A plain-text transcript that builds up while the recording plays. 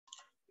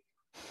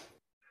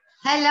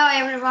Hello,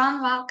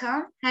 everyone.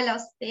 Welcome. Hello,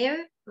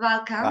 Steve.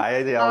 Welcome.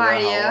 Hi, How are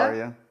Elda. How are you?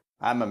 you?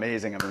 I'm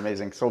amazing. I'm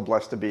amazing. So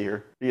blessed to be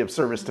here, be of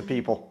service to Mm,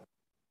 people.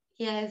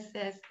 yes,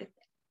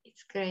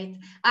 it's great.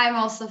 I'm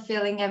also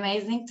feeling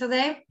amazing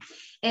today.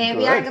 We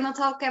are Good. going to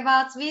talk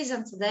about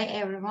vision today,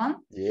 everyone.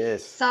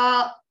 Yes.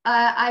 So,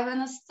 I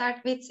want to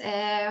start with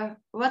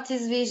what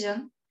is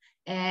vision,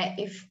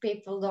 if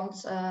people don't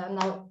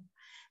know,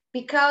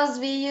 because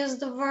we use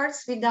the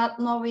words without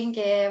knowing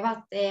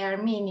what their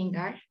meaning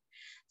are.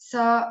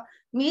 So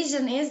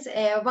vision is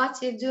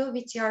what you do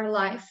with your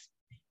life,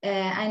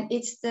 and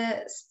it's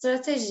the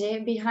strategy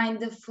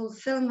behind the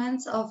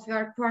fulfillment of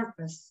your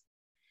purpose.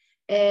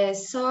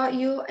 So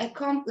you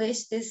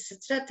accomplish this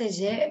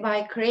strategy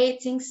by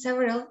creating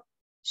several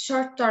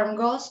short-term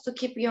goals to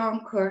keep you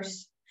on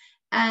course.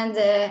 And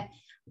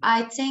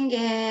I think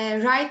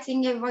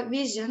writing a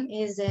vision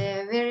is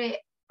very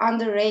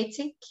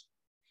underrated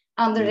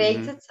Mm-hmm.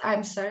 underrated.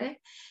 I'm sorry.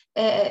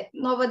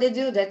 Nobody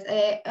do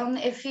that.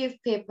 Only a few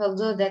people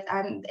do that,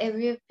 and a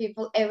few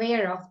people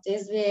aware of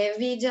this.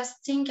 We just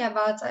think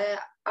about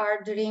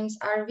our dreams,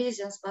 our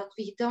visions, but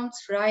we don't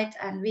write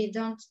and we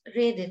don't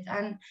read it.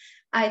 And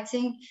I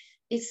think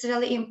it's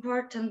really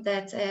important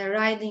that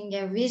writing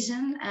a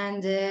vision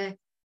and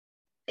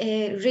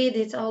read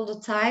it all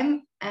the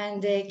time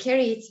and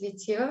carry it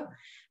with you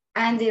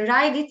and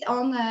write it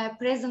on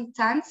present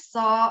tense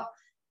so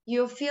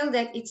you feel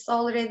that it's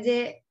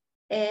already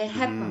Mm-hmm.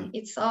 happened,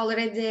 it's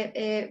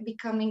already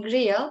becoming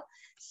real,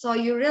 so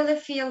you really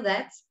feel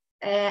that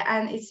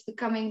and it's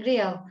becoming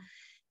real.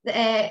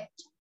 Uh,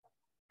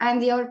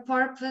 and your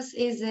purpose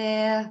is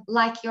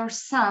like your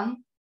sun.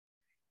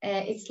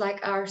 It's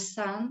like our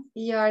sun.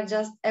 You are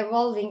just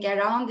evolving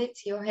around it.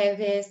 You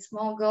have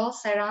small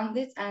goals around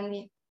it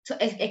and to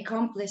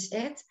accomplish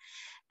it.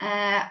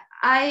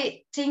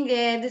 I think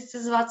this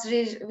is what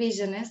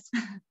vision is.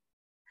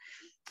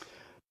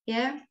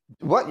 Yeah.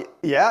 What?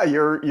 Yeah,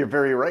 you're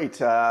very right.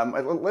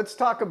 Let's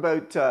talk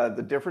about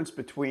the difference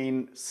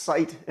between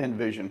sight and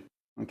vision.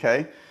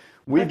 Okay,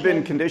 we've been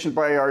Okay. conditioned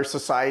by our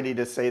society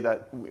to say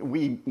that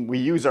we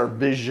use our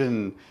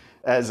vision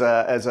as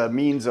a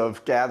means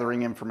of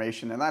gathering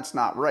information, and that's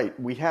not right.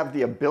 We have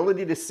the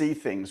ability to see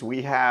things.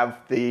 We have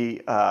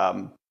the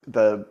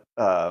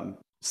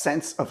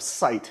sense of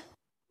sight.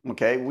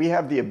 Okay, we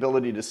have the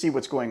ability to see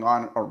what's going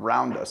on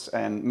around us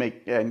and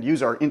make and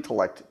use our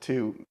intellect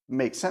to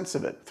make sense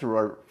of it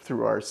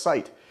through our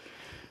sight.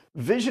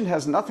 Vision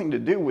has nothing to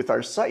do with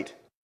our sight.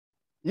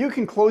 You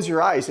can close your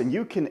eyes and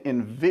you can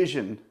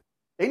envision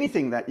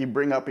anything that you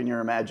bring up in your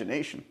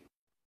imagination,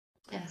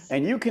 Yes.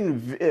 and you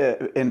can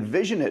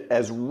envision it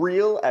as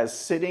real as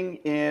sitting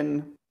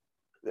in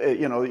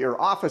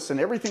your office, and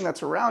everything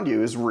that's around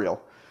you is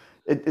real.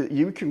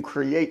 You can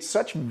create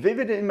such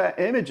vivid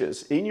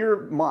images in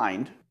your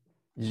mind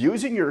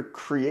using your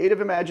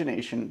creative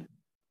imagination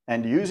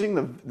and using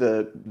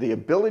the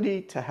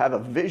ability to have a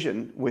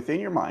vision within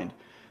your mind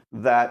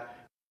that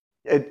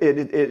it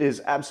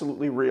is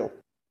absolutely real,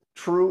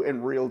 true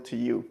and real to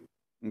you.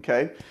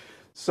 Okay,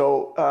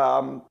 so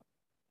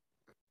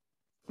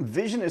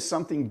vision is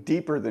something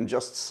deeper than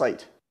just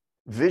sight.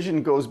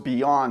 Vision goes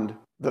beyond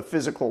the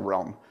physical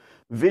realm.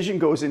 Vision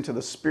goes into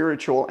the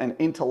spiritual and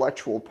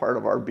intellectual part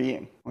of our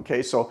being.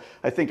 Okay, so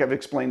I think I've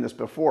explained this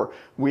before.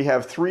 We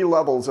have three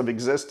levels of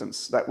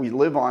existence that we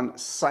live on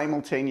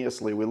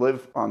simultaneously. We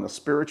live on the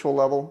spiritual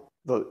level,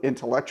 the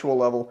intellectual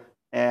level,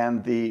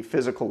 and the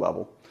physical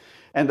level.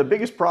 And the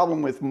biggest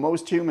problem with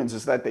most humans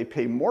is that they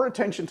pay more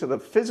attention to the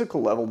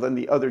physical level than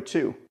the other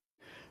two.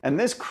 And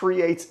this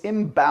creates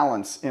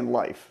imbalance in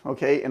life.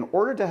 Okay, in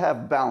order to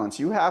have balance,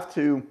 you have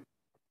to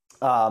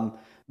um,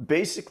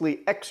 basically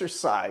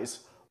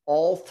exercise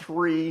all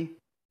three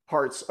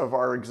parts of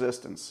our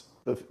existence: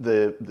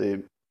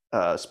 the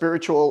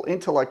spiritual,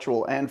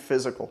 intellectual, and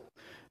physical.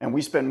 And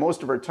we spend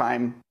most of our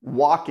time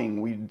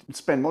walking. We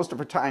spend most of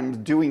our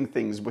time doing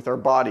things with our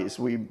bodies.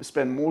 We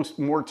spend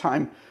more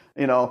time,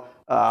 you know,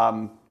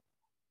 um,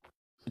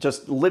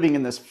 just living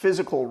in this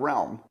physical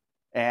realm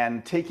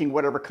and taking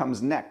whatever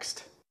comes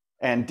next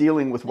and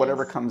dealing with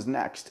whatever Yes. comes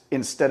next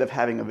instead of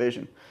having a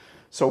vision.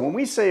 So when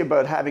we say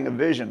about having a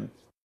vision,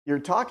 you're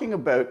talking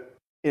about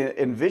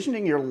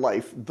envisioning your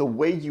life the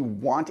way you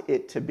want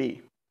it to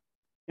be.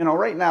 You know,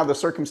 right now, the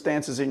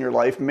circumstances in your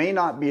life may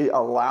not be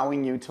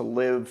allowing you to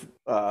live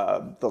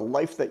the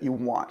life that you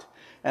want.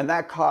 And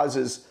that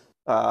causes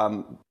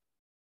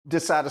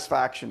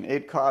dissatisfaction,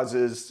 it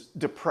causes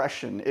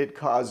depression, it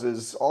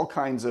causes all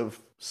kinds of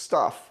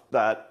stuff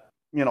that,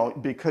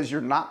 because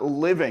you're not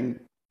living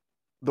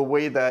the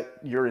way that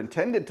you're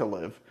intended to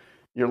live,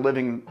 you're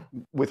living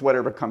with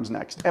whatever comes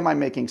next. Am I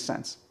making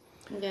sense?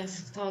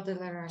 Yes,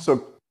 totally right.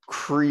 So,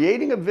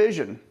 creating a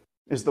vision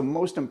is the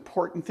most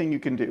important thing you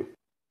can do.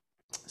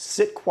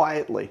 Sit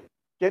quietly,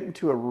 get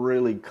into a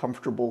really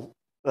comfortable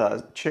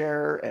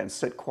chair and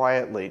sit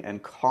quietly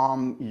and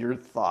calm your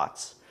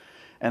thoughts.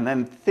 And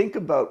then think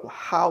about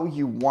how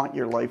you want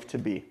your life to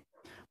be.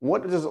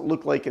 What does it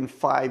look like in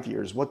 5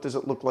 years? What does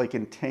it look like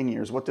in 10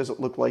 years? What does it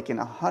look like in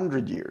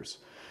 100 years?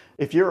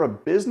 If you're a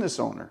business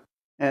owner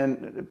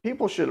And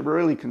people should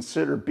really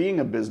consider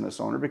being a business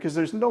owner because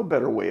there's no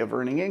better way of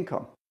earning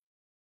income.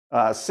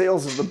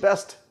 Sales is the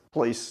best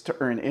place to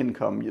earn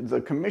income.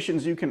 The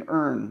commissions you can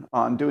earn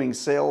on doing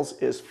sales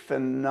is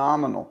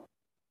phenomenal.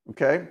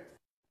 Okay?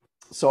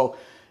 So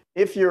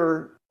if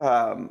you're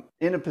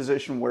in a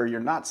position where you're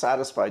not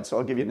satisfied, so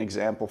I'll give you an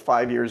example.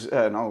 5 years,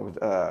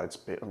 it's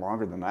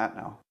longer than that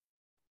now.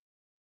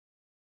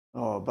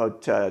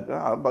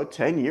 About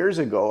 10 years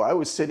ago, I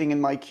was sitting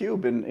in my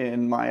cube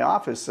in my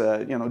office,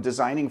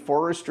 designing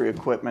forestry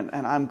equipment,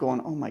 and I'm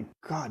going, oh my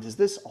God, is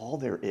this all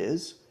there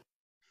is?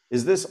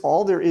 Is this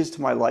all there is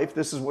to my life?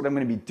 This is what I'm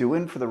going to be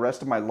doing for the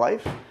rest of my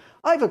life?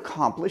 I've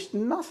accomplished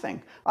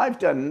nothing. I've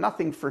done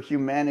nothing for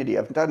humanity.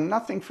 I've done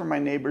nothing for my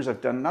neighbors.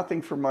 I've done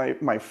nothing for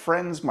my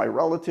friends, my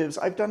relatives.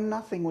 I've done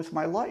nothing with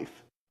my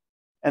life.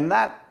 And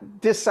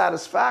that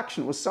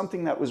dissatisfaction was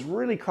something that was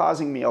really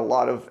causing me a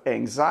lot of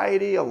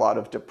anxiety, a lot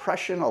of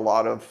depression, a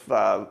lot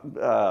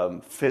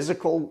of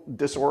physical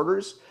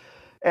disorders.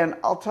 And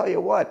I'll tell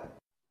you what,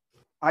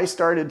 I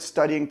started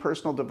studying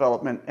personal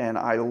development and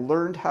I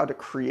learned how to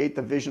create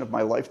the vision of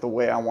my life the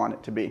way I want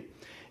it to be.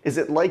 Is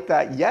it like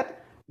that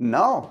yet?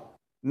 No,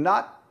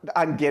 not.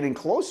 I'm getting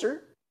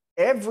closer.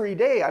 Every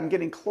day I'm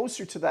getting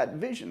closer to that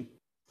vision.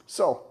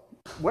 So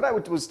what I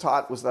was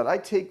taught was that I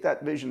take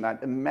that vision,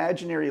 that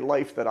imaginary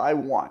life that I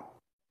want,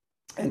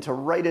 and to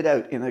write it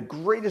out in the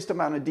greatest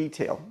amount of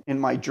detail in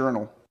my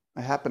journal.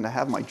 I happen to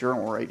have my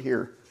journal right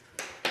here.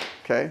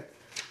 Okay?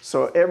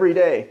 So every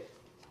day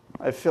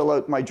I fill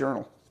out my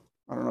journal.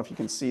 I don't know if you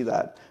can see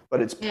that,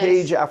 but it's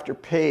page after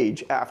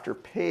page after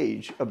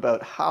page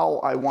about how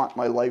I want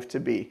my life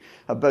to be,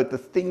 about the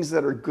things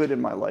that are good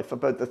in my life,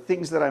 about the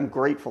things that I'm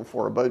grateful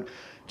for, about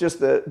just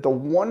the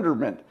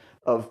wonderment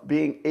of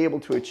being able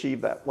to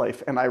achieve that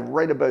life. And I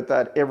write about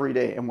that every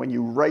day. And when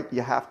you write,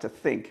 you have to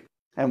think.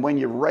 And when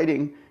you're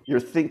writing, you're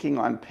thinking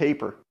on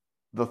paper.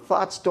 The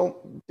thoughts don't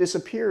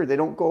disappear. They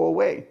don't go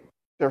away.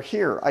 They're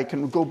here. I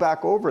can go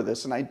back over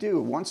this, and I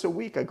do. Once a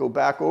week, I go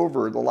back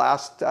over the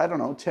last,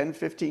 10,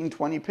 15,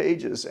 20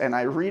 pages, and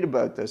I read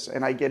about this,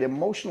 and I get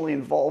emotionally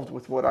involved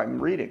with what I'm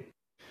reading.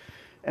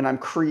 And I'm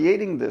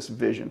creating this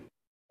vision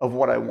of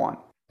what I want.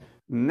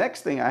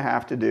 Next thing I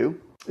have to do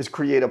is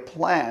create a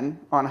plan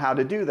on how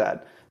to do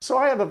that. So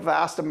I have a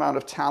vast amount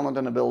of talent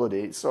and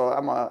ability. So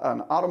I'm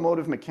an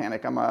automotive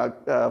mechanic, I'm a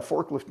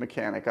forklift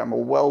mechanic, I'm a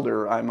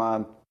welder, I'm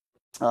a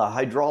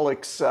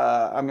hydraulics,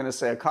 I'm going to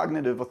say a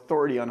cognitive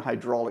authority on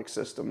hydraulic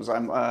systems.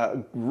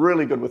 I'm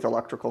really good with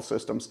electrical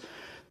systems.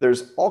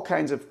 There's all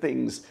kinds of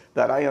things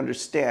that I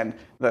understand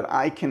that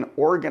I can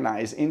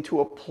organize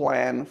into a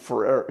plan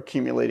for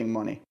accumulating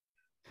money.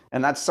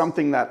 And that's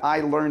something that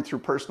I learned through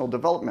personal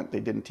development. They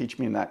didn't teach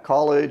me in that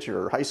college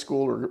or high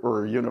school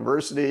or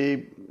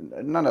university,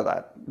 none of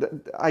that.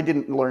 I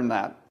didn't learn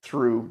that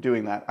through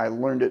doing that. I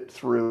learned it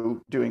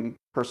through doing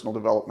personal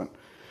development.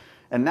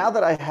 And now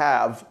that I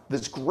have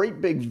this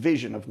great big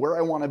vision of where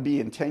I want to be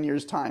in 10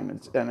 years' time,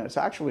 and it's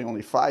actually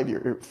only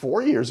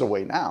 4 years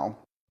away now,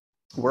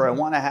 where I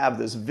want to have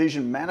this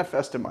vision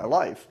manifest in my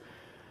life,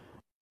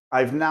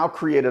 I've now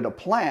created a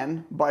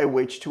plan by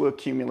which to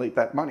accumulate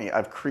that money.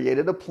 I've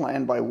created a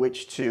plan by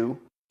which to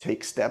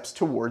take steps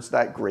towards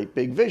that great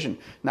big vision.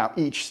 Now,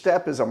 each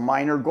step is a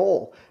minor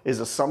goal,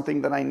 is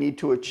something that I need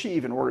to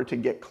achieve in order to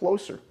get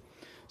closer.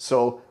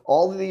 So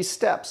all of these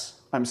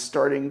steps I'm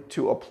starting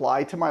to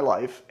apply to my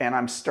life, and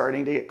I'm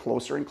starting to get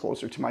closer and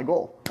closer to my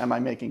goal. Am I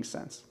making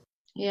sense?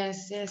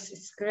 Yes,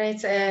 it's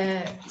great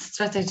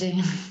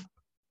strategy.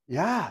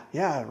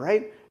 Yeah,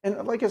 right?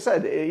 And like I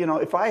said,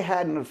 if I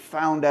hadn't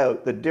found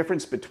out the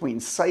difference between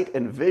sight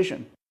and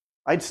vision,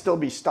 I'd still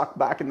be stuck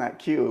back in that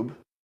cube,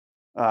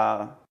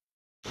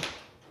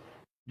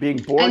 being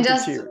bored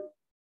to tears.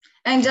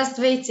 And just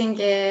waiting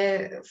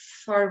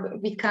for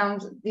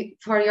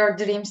your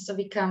dreams to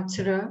become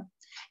true.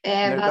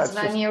 But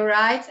when you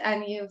write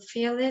and you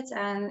feel it,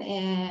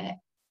 and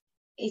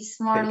it's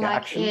more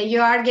like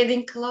you are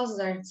getting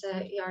closer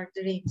to your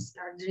dreams,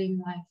 your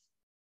dream life.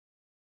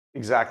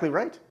 Exactly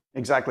right.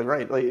 Exactly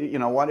right. Like, you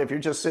know what? If you're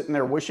just sitting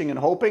there wishing and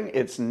hoping,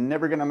 it's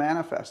never going to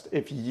manifest.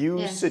 If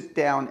you sit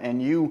down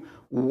and you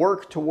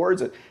work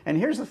towards it. And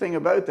here's the thing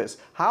about this.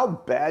 How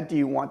bad do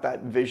you want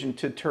that vision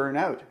to turn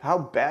out? How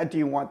bad do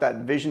you want that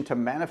vision to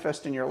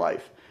manifest in your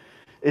life?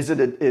 Is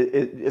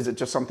it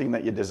just something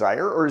that you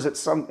desire, or is it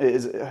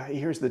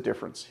here's the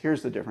difference.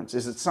 Here's the difference.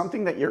 Is it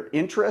something that you're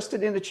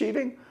interested in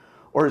achieving,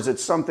 or is it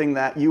something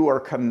that you are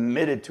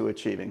committed to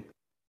achieving?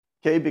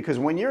 Okay, because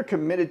when you're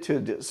committed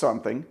to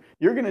something,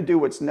 you're going to do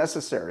what's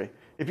necessary.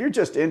 If you're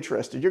just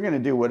interested, you're going to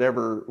do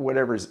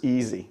whatever's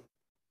easy.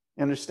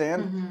 You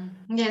understand?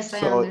 Mm-hmm. Yes, I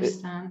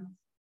understand.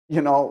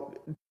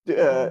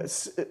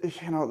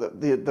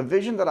 The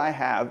vision that I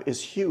have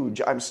is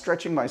huge. I'm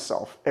stretching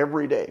myself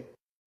every day.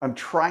 I'm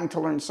trying to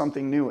learn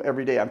something new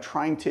every day. I'm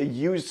trying to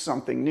use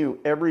something new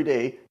every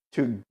day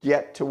to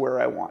get to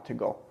where I want to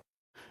go.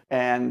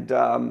 And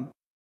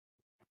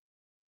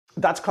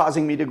that's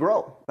causing me to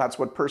grow. That's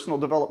what personal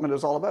development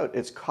is all about.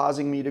 It's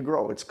causing me to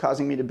grow. It's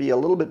causing me to be a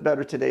little bit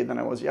better today than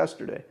I was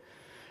yesterday.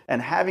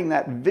 And having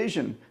that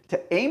vision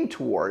to aim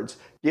towards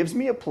gives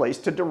me a place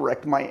to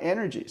direct my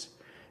energies.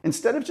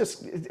 Instead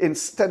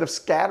of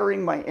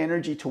scattering my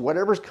energy to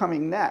whatever's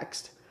coming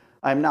next,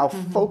 I'm now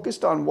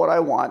focused on what I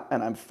want,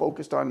 and I'm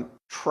focused on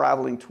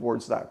traveling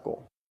towards that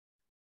goal.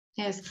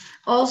 Yes.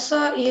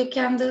 Also, you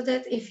can do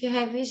that if you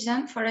have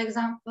vision. For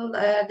example,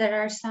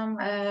 there are some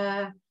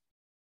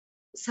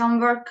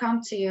work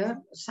come to you,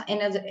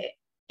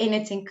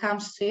 anything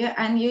comes to you,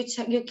 and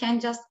you can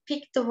just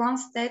pick the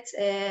ones that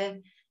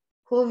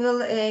who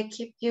will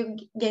keep you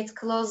get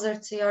closer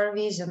to your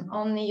vision.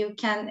 Only you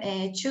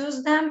can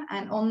choose them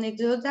and only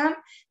do them.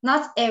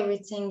 Not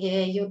everything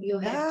you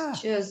have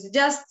to choose.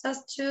 Just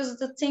choose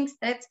the things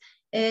that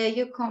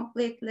you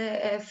completely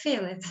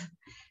feel it,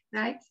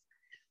 right?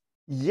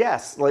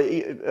 Yes, like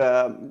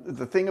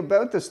the thing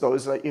about this though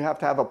is that you have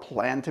to have a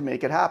plan to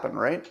make it happen,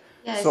 right?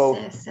 Yes, So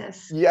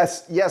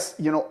yes,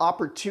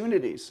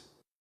 opportunities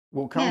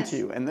will come to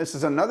you. And this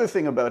is another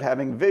thing about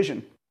having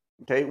vision,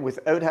 okay?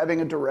 Without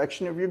having a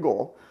direction of your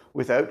goal,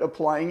 without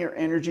applying your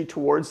energy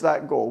towards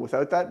that goal,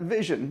 without that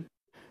vision,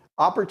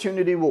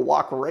 opportunity will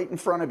walk right in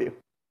front of you.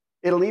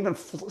 It'll even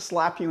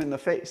slap you in the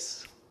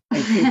face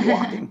and keep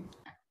walking.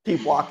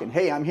 Keep walking.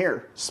 Hey, I'm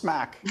here.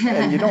 Smack.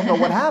 And you don't know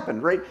what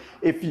happened, right?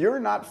 If you're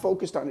not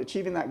focused on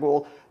achieving that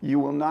goal, you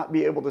will not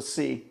be able to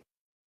see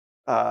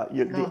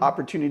the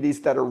opportunities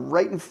that are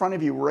right in front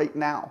of you right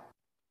now.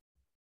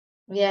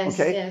 Yes,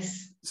 okay?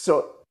 Yes.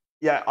 So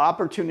yeah,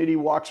 opportunity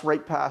walks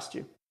right past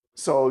you.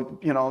 So,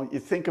 you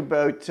think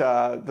about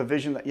the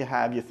vision that you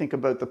have, you think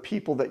about the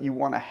people that you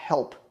want to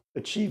help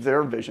achieve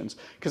their visions,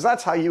 because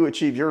that's how you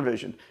achieve your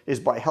vision, is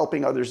by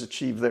helping others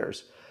achieve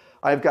theirs.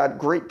 I've got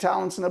great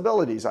talents and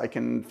abilities. I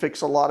can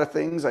fix a lot of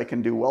things. I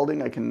can do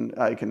welding. I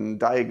can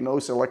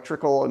diagnose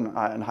electrical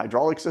and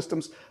hydraulic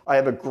systems. I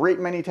have a great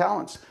many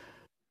talents,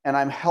 and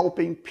I'm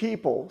helping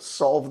people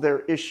solve their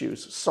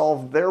issues,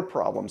 solve their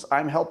problems.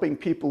 I'm helping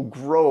people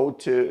grow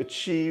to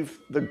achieve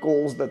the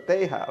goals that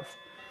they have.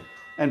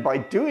 And by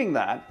doing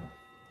that,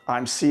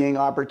 I'm seeing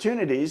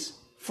opportunities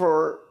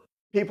for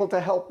people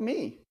to help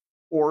me,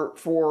 or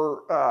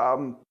for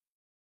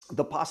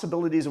the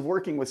possibilities of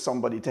working with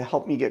somebody to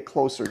help me get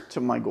closer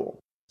to my goal.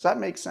 Does that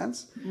make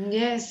sense?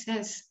 Yes,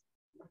 yes.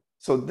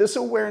 So this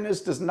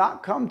awareness does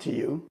not come to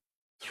you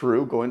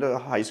through going to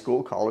high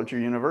school, college, or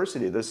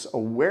university. This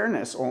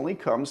awareness only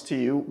comes to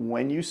you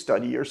when you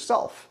study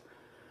yourself.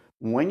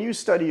 When you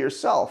study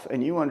yourself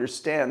and you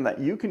understand that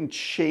you can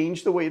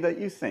change the way that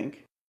you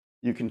think,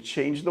 you can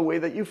change the way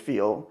that you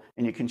feel,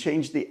 and you can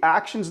change the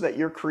actions that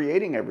you're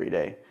creating every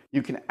day,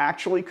 you can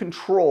actually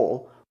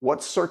control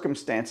what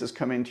circumstances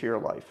come into your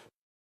life,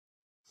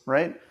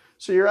 right?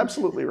 So you're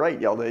absolutely right,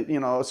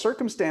 Yelda. A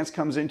circumstance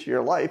comes into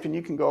your life and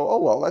you can go, oh,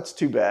 well, that's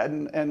too bad,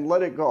 and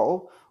let it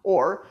go.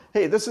 Or,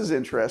 hey, this is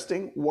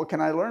interesting. What can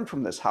I learn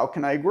from this? How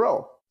can I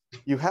grow?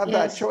 You have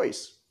that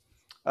choice.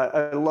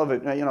 I love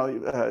it.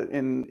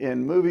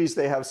 In movies,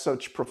 they have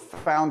such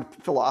profound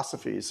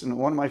philosophies. And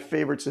one of my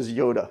favorites is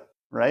Yoda,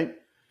 right?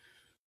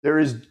 There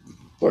is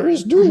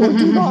do or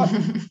do not.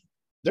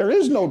 There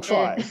is no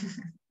try,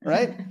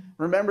 right?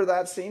 Remember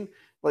that scene?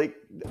 Like,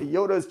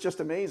 Yoda is just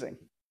amazing.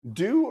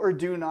 Do or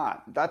do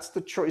not. That's the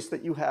choice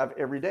that you have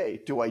every day.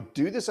 Do I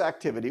do this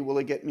activity? Will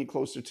it get me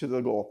closer to the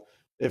goal?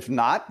 If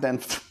not, then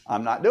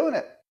I'm not doing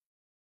it.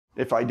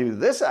 If I do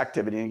this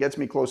activity and it gets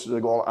me closer to the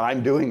goal,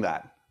 I'm doing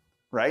that,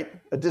 right?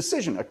 A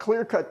decision, a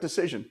clear-cut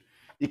decision.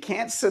 You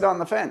can't sit on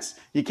the fence.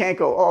 You can't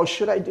go, oh,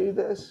 should I do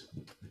this?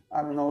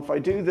 I don't know. If I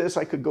do this,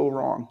 I could go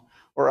wrong.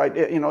 Or,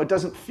 it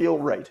doesn't feel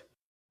right.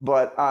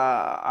 But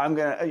I'm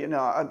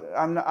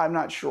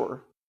not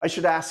sure. I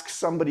should ask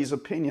somebody's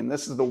opinion.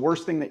 This is the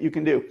worst thing that you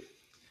can do.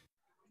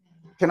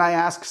 Can I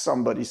ask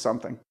somebody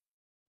something?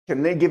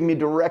 Can they give me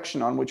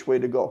direction on which way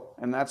to go?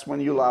 And that's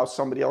when you allow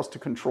somebody else to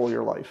control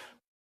your life.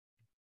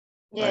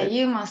 Yeah, right?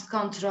 You must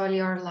control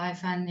your life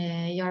and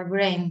your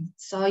brain.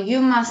 So you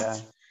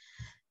must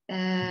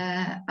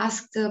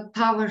ask the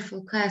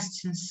powerful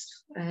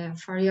questions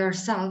for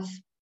yourself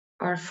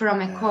or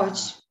from a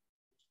coach.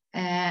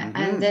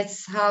 And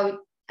that's how,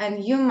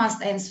 and you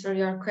must answer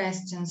your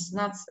questions,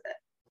 not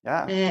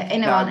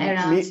anyone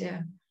around you.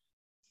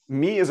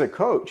 Me as a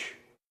coach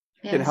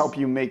can help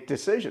you make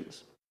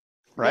decisions,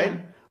 right?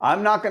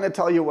 I'm not going to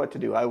tell you what to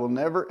do. I will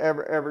never,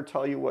 ever, ever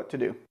tell you what to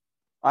do.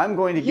 I'm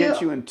going to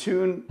get you in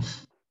tune.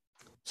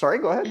 Sorry,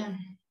 go ahead.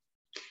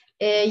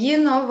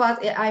 You know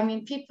what, I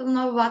mean, people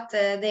know what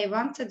they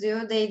want to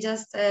do. They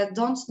just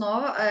don't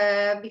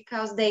know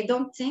because they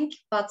don't think.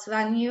 But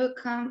when you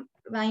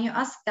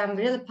ask them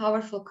really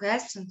powerful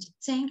questions to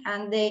think,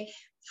 and they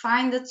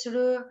find the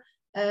true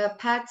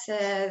path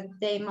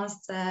they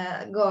must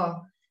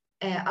go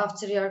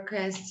after your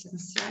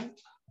questions, right?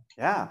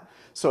 Yeah.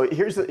 So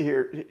here's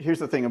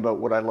the thing about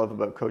what I love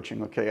about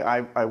coaching. Okay,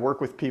 I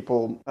work with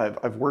people.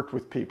 I've worked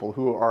with people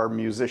who are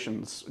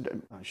musicians.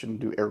 I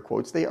shouldn't do air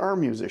quotes. They are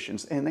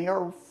musicians, and they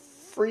are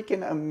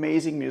freaking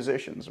amazing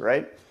musicians,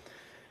 right?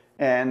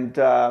 And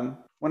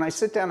when I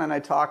sit down and I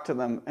talk to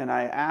them and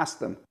I ask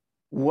them,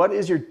 "What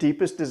is your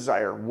deepest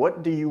desire?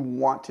 What do you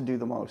want to do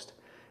the most?"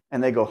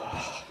 And they go,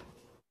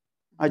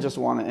 I just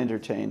want to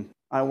entertain.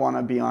 I want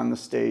to be on the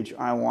stage.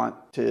 I want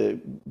to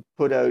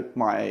put out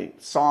my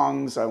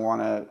songs. I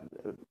want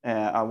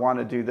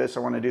to do this.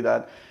 I want to do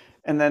that.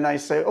 And then I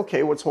say,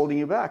 okay, what's holding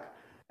you back?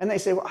 And they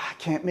say, well, I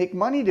can't make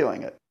money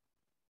doing it.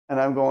 And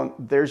I'm going,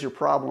 there's your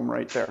problem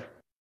right there,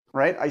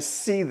 right? I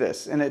see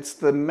this. And it's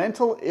the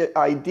mental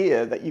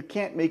idea that you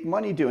can't make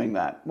money doing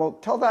that. Well,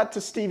 tell that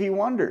to Stevie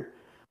Wonder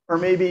or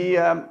maybe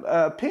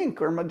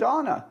Pink or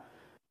Madonna.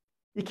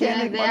 You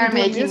can't make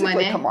money doing music.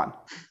 Money. Like, come on.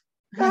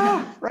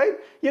 Right?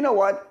 You know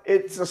what?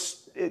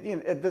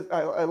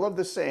 I love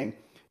this saying.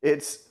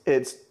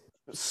 It's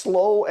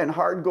slow and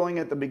hard going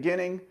at the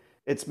beginning.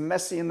 It's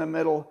messy in the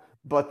middle,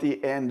 but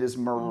the end is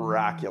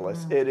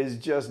miraculous. It is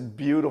just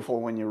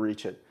beautiful when you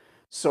reach it.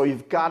 So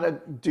you've got to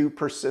do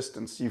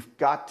persistence. You've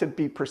got to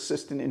be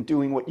persistent in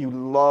doing what you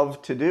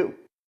love to do.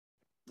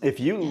 If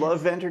you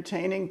love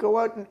entertaining, go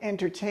out and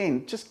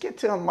entertain. Just get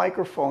to a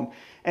microphone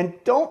and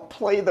don't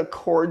play the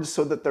chords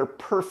so that they're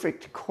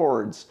perfect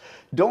chords.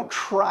 Don't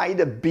try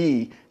to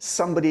be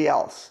somebody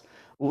else.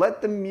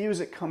 Let the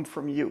music come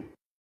from you,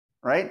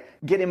 right?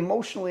 Get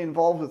emotionally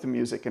involved with the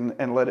music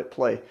and let it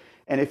play.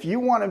 And if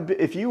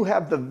you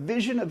have the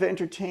vision of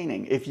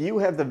entertaining, if you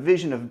have the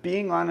vision of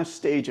being on a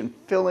stage and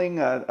filling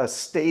a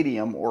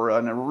stadium or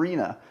an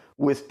arena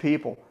with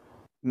people,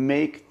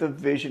 make the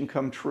vision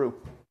come true.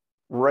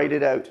 Write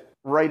it out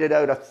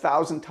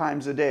 1,000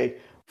 times a day.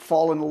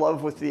 Fall in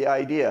love with the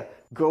idea.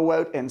 Go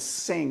out and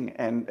sing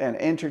and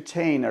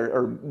entertain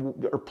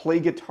or play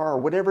guitar,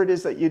 whatever it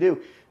is that you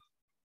do.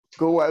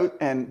 Go out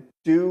and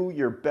do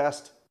your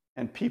best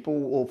and people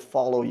will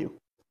follow you.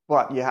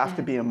 But you have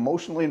to be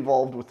emotionally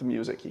involved with the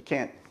music. You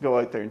can't go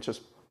out there and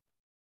just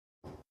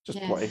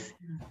play.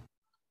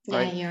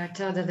 Right? Yeah, you're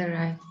totally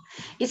right.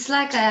 It's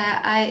like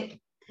I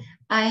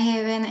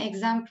have an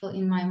example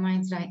in my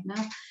mind right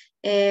now.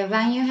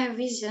 When you have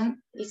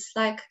vision, it's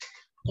like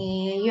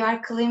you are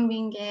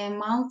climbing a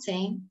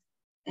mountain.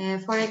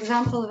 For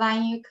example,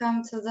 when you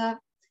come to the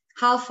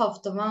half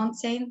of the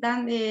mountain,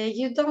 then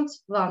you don't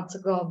want to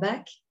go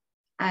back.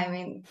 I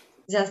mean,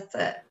 just,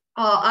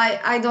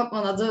 I don't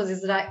want to do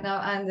this right now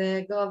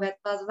and go back.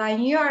 But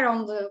when you are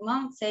on the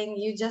mountain,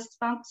 you just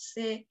want to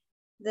see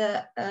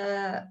the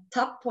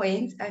top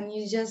point and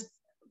you just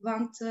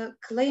want to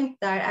climb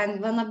there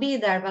and want to be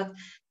there, but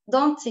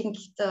don't think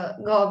to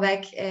go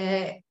back.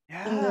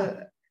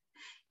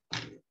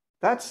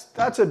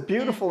 That's a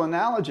beautiful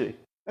analogy.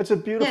 That's a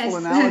beautiful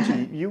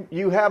analogy.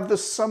 You have the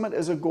summit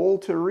as a goal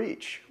to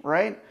reach,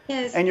 right?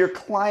 Yes. And you're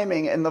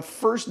climbing, and the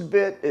first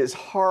bit is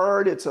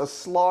hard. It's a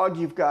slog.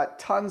 You've got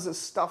tons of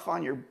stuff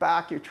on your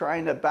back. You're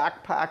trying to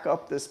backpack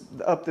up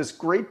this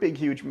great big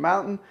huge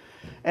mountain,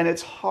 and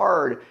it's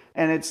hard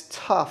and it's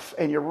tough,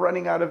 and you're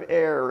running out of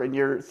air, and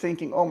you're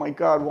thinking, "Oh my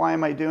God, why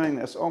am I doing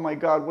this? Oh my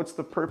God, what's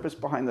the purpose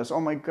behind this? Oh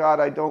my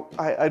God, I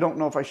don't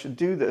know if I should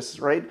do this."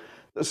 Right?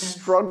 The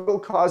struggle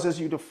causes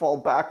you to fall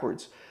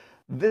backwards.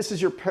 This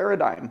is your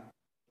paradigm,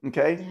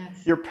 okay?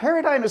 Yes. Your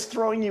paradigm is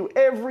throwing you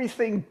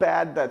everything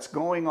bad that's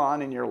going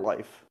on in your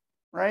life,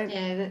 right?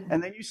 Yeah.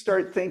 And then you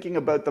start thinking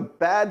about the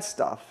bad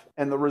stuff,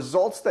 and the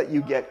results that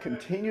you get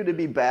continue to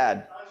be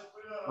bad,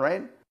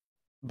 right?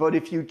 But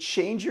if you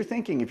change your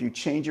thinking, if you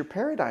change your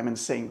paradigm and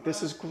saying,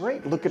 this is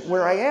great, look at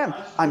where I am.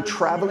 I'm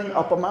traveling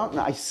up a mountain.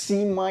 I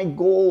see my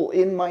goal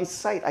in my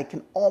sight. I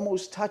can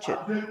almost touch it.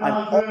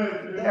 I'm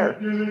almost there.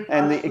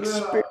 And the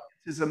experience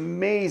is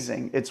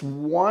amazing. It's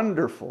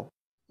wonderful,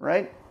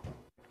 right?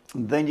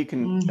 Then you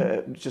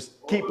can just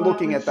keep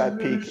looking at that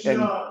peak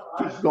and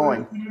keep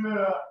going.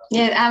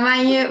 Yeah,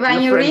 and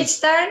when you reach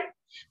there,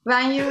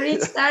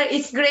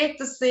 it's great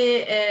to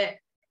see.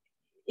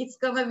 It's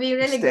gonna be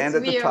really stand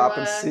good at the top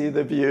and see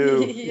the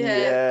view.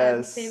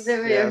 Yes, see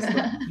the view. Yes,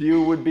 the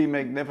view would be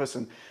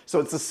magnificent.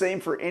 So it's the same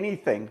for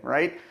anything,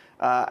 right?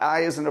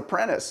 I, as an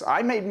apprentice,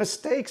 I made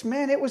mistakes.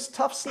 Man, it was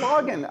tough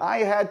slogging. I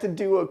had to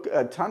do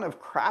a ton of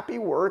crappy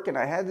work, and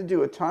I had to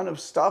do a ton of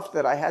stuff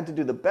that I had to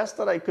do the best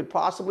that I could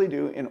possibly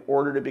do in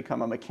order to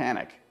become a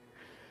mechanic.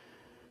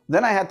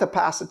 Then I had to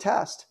pass a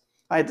test.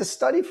 I had to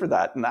study for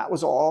that, and that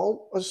was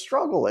all a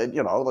struggle.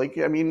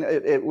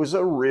 It was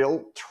a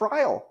real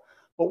trial.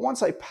 But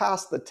once I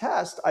passed the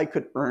test, I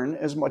could earn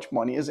as much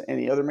money as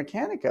any other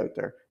mechanic out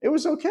there. It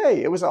was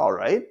okay. It was all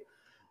right.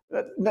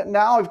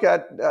 Now I've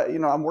got,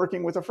 I'm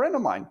working with a friend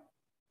of mine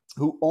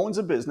who owns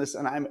a business,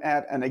 and I'm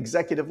at an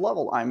executive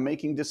level. I'm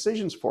making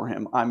decisions for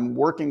him. I'm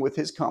working with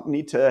his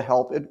company to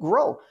help it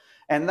grow.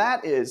 And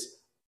that is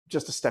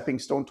just a stepping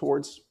stone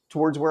towards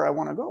where I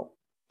want to go.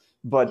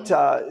 But,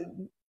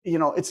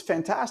 it's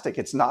fantastic.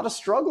 It's not a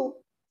struggle.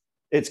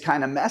 It's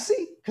kind of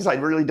messy because I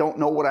really don't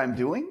know what I'm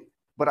doing,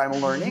 but I'm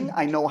learning.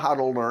 I know how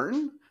to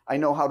learn. I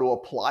know how to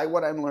apply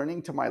what I'm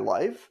learning to my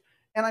life,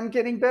 and I'm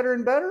getting better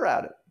and better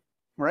at it.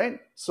 Right?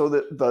 So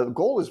the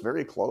goal is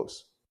very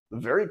close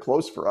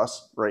for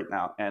us right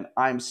now. And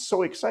I'm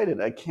so excited.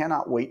 I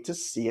cannot wait to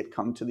see it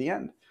come to the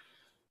end.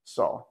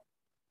 So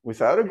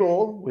without a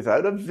goal,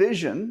 without a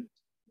vision,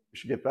 we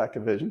should get back to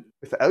vision,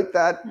 without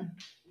that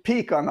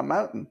peak on the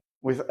mountain,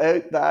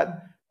 without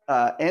that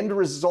end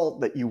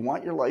result that you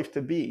want your life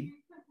to be,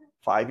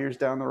 5 years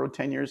down the road,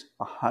 10 years,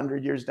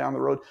 100 years down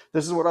the road.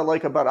 This is what I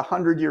like about a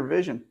 100-year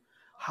vision.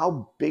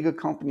 How big a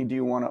company do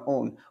you want to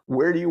own?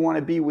 Where do you want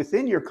to be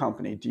within your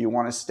company? Do you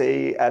want to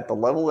stay at the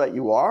level that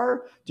you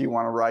are? Do you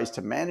want to rise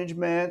to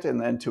management and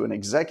then to an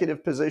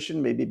executive position,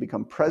 maybe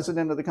become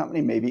president of the company,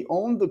 maybe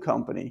own the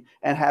company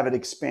and have it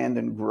expand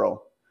and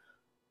grow?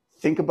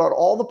 Think about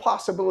all the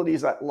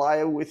possibilities that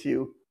lie with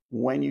you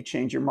when you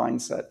change your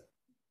mindset,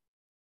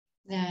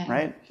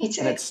 right?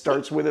 And it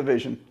starts with a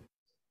vision.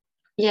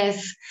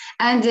 Yes,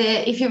 and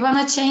if you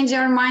want to change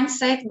your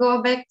mindset,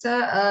 go back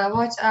to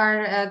watch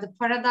our the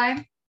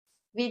paradigm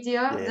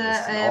video,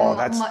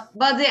 Yes. the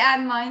body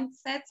and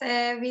mindset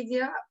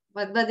video,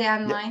 but body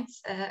and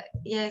minds.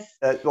 Yes.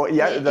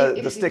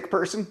 The stick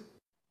person.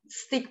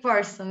 Stick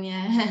person,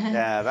 yeah.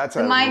 Yeah, that's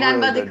the mind really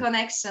and body good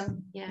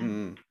connection. Yeah.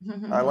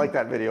 I like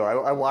that video.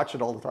 I watch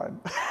it all the time.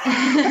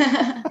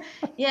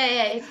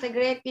 yeah, it's a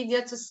great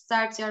video to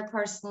start your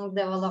personal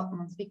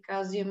development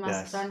because you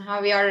must learn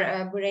how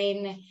your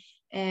brain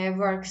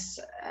works,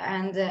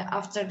 and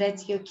after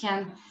that you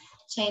can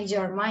change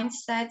your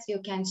mindset, you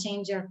can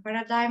change your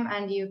paradigm,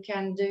 and you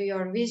can do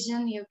your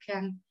vision, you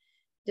can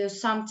do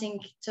something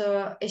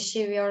to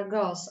achieve your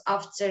goals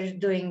after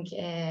doing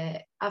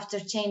after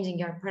changing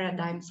your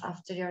paradigms,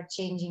 after you're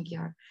changing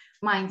your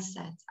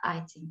mindset,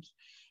 I think,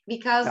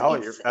 because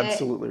you're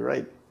absolutely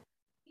right.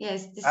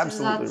 Yes, this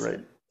absolutely is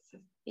right.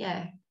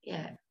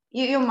 Yeah,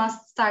 you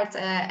must start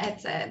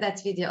at that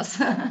videos.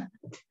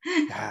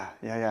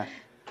 yeah.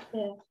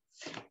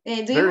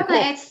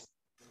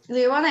 Do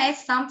you want to add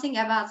something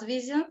about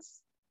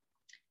visions?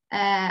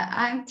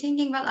 I'm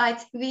thinking, but I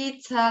think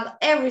we tell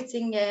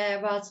everything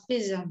about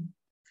vision.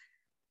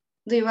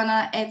 Do you want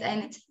to add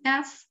anything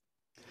else?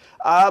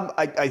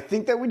 I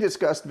think that we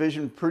discussed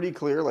vision pretty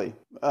clearly.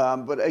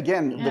 But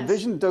again, the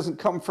vision doesn't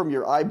come from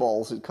your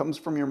eyeballs. It comes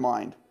from your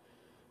mind,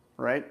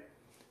 right?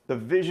 The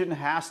vision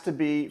has to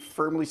be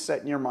firmly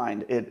set in your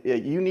mind.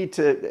 You need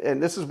to,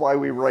 and this is why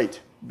we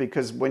write,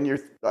 because when you're,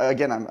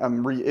 again,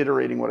 I'm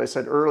reiterating what I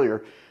said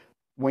earlier.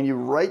 When you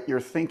write, you're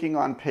thinking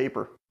on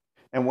paper.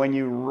 And when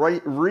you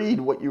read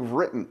what you've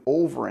written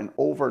over and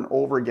over and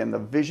over again, the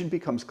vision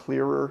becomes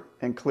clearer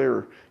and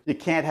clearer. You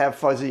can't have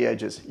fuzzy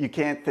edges. You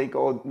can't think,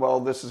 oh, well,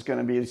 this is going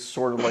to be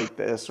sort of like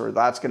this, or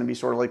that's going to be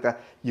sort of like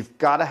that. You've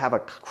got to have a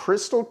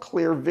crystal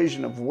clear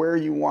vision of where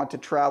you want to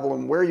travel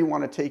and where you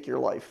want to take your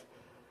life.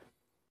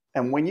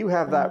 And when you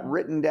have that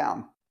written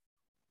down,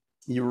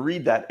 you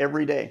read that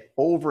every day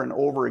over and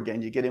over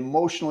again. You get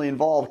emotionally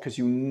involved because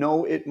you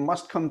know it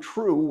must come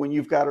true when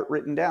you've got it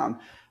written down.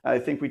 I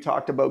think we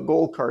talked about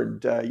goal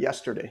card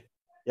yesterday.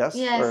 Yes?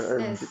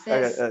 Yes.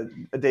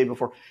 A day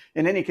before.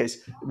 In any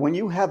case, when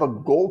you have a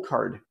goal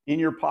card in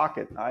your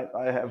pocket,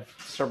 I have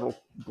several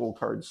goal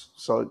cards.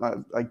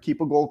 So I keep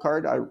a goal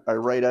card. I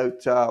write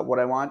out what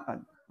I want.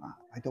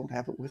 I don't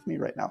have it with me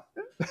right now.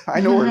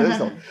 I know where it is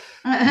though.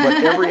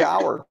 But every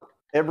hour,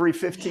 every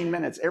 15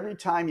 minutes, every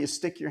time you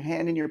stick your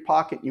hand in your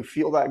pocket, you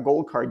feel that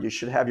goal card, you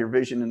should have your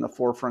vision in the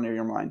forefront of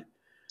your mind,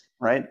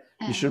 right?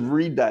 You should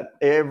read that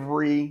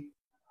every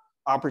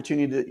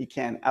opportunity that you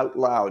can out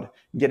loud,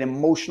 get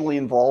emotionally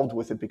involved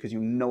with it because you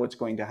know it's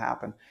going to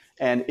happen.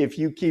 And if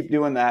you keep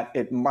doing that,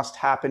 it must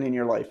happen in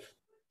your life.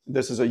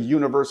 This is a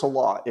universal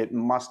law. It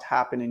must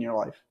happen in your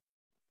life.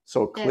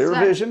 So clear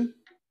vision,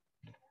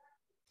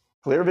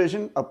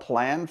 a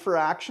plan for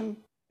action,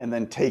 and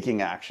then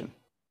taking action.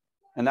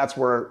 And that's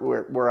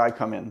where I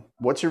come in.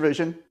 What's your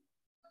vision?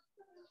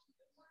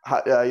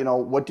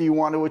 What do you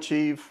want to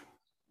achieve?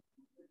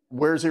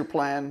 Where's your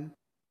plan?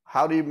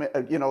 How do you,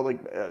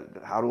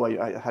 how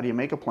do you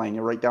make a plan?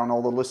 You write down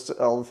all the lists,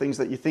 all the things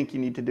that you think you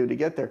need to do to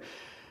get there.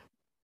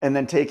 And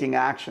then taking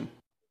action.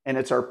 And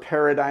it's our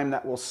paradigm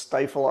that will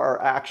stifle our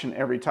action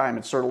every time.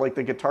 It's sort of like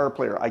the guitar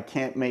player. I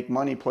can't make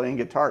money playing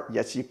guitar.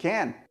 Yes, you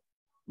can.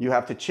 You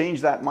have to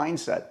change that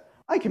mindset.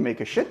 I can make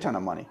a shit ton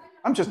of money.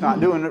 I'm just not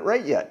doing it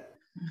right yet,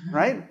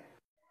 right?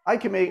 I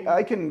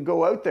can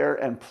go out there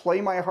and play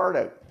my heart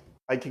out.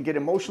 I can get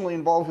emotionally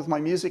involved with my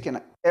music,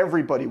 and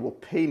everybody will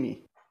pay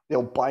me.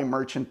 They'll buy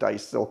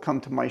merchandise. They'll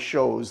come to my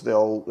shows.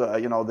 They'll,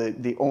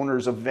 the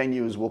owners of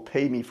venues will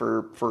pay me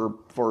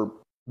for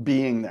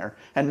being there,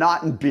 and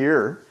not in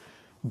beer,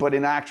 but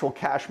in actual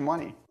cash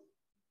money,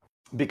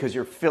 because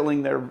you're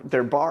filling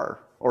their bar,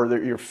 or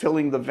you're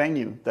filling the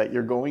venue that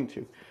you're going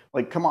to.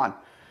 Like, come on,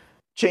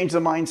 change the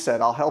mindset.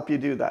 I'll help you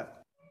do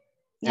that.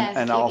 Yes,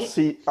 and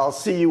I'll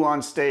see you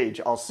on stage.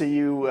 I'll see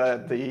you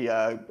at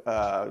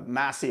the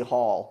Massey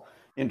Hall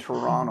in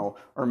Toronto,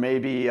 or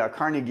maybe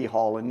Carnegie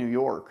Hall in New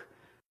York,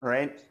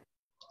 right?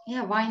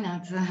 Yeah, why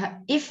not?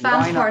 If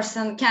one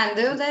person can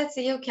do that,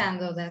 you can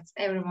do that.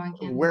 Everyone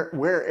can.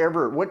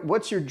 Wherever.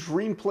 What's your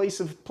dream place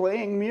of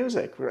playing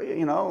music?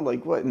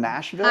 Like what?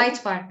 Nashville? Hyde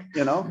Park.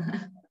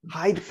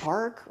 Hyde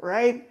Park,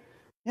 right?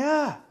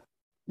 Yeah.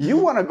 You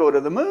want to go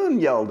to the moon,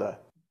 Yelda.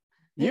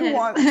 You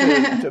want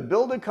to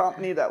build a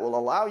company that will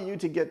allow you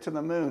to get to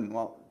the moon.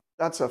 Well,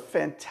 that's a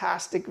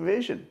fantastic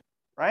vision,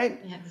 right?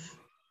 Yes.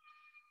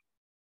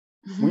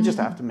 We just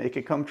have to make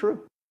it come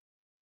true.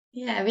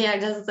 Yeah, we are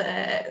just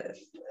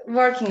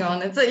working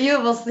on it. So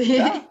you will see.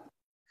 Yeah.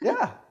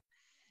 Yeah.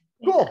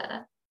 Cool.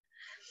 Yeah.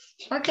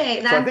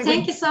 Okay, So I then think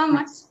thank you so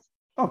much.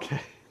 okay.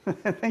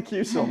 Thank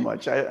you so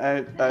much.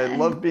 I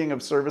love being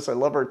of service. I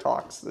love our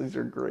talks. These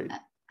are great.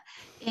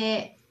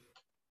 Uh,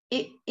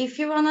 if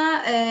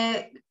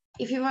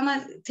you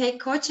wanna take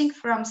coaching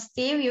from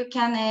Steve, you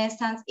can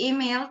send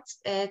email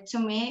to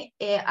me.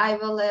 I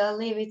will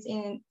leave it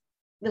in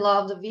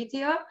below the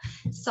video,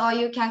 so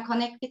you can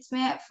connect with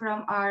me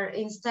from our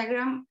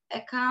Instagram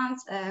account,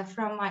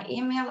 from my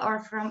email, or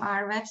from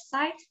our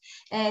website.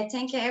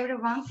 Thank you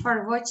everyone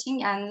for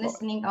watching and Well,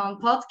 listening on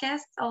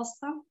podcast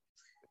also.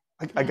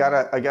 I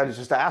gotta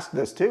just ask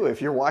this too.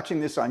 If you're watching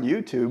this on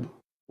YouTube,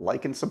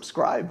 like and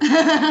subscribe.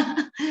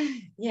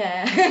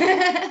 Yeah.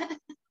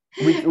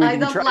 I We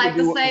don't try to like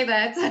to do say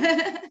that.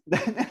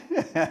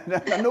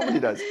 nobody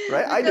does,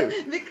 right? I do.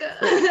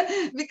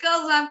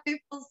 Because when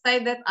people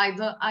say that,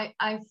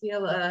 I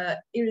feel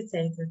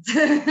irritated.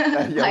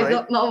 Yeah, I right.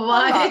 don't know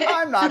why.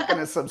 I'm not going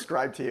to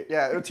subscribe to you.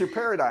 Yeah, it's your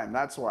paradigm.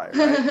 That's why,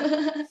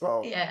 right?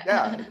 So Yeah.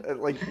 yeah,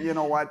 like you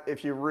know what?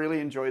 If you really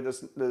enjoy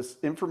this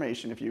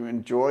information, if you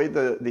enjoy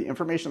the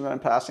information that I'm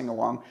passing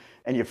along,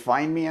 and you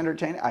find me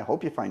entertaining, I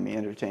hope you find me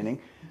entertaining.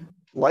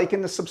 Like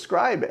and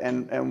subscribe,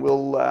 and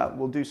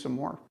we'll do some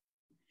more.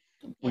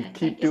 We Yeah, thank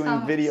keep you so doing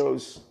much.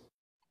 videos.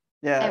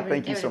 Yeah,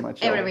 thank you so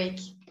much, Every Ellie. week.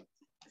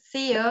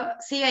 See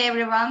you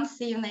everyone.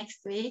 See you next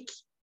week.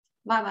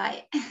 Bye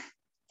bye.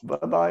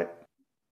 Bye bye.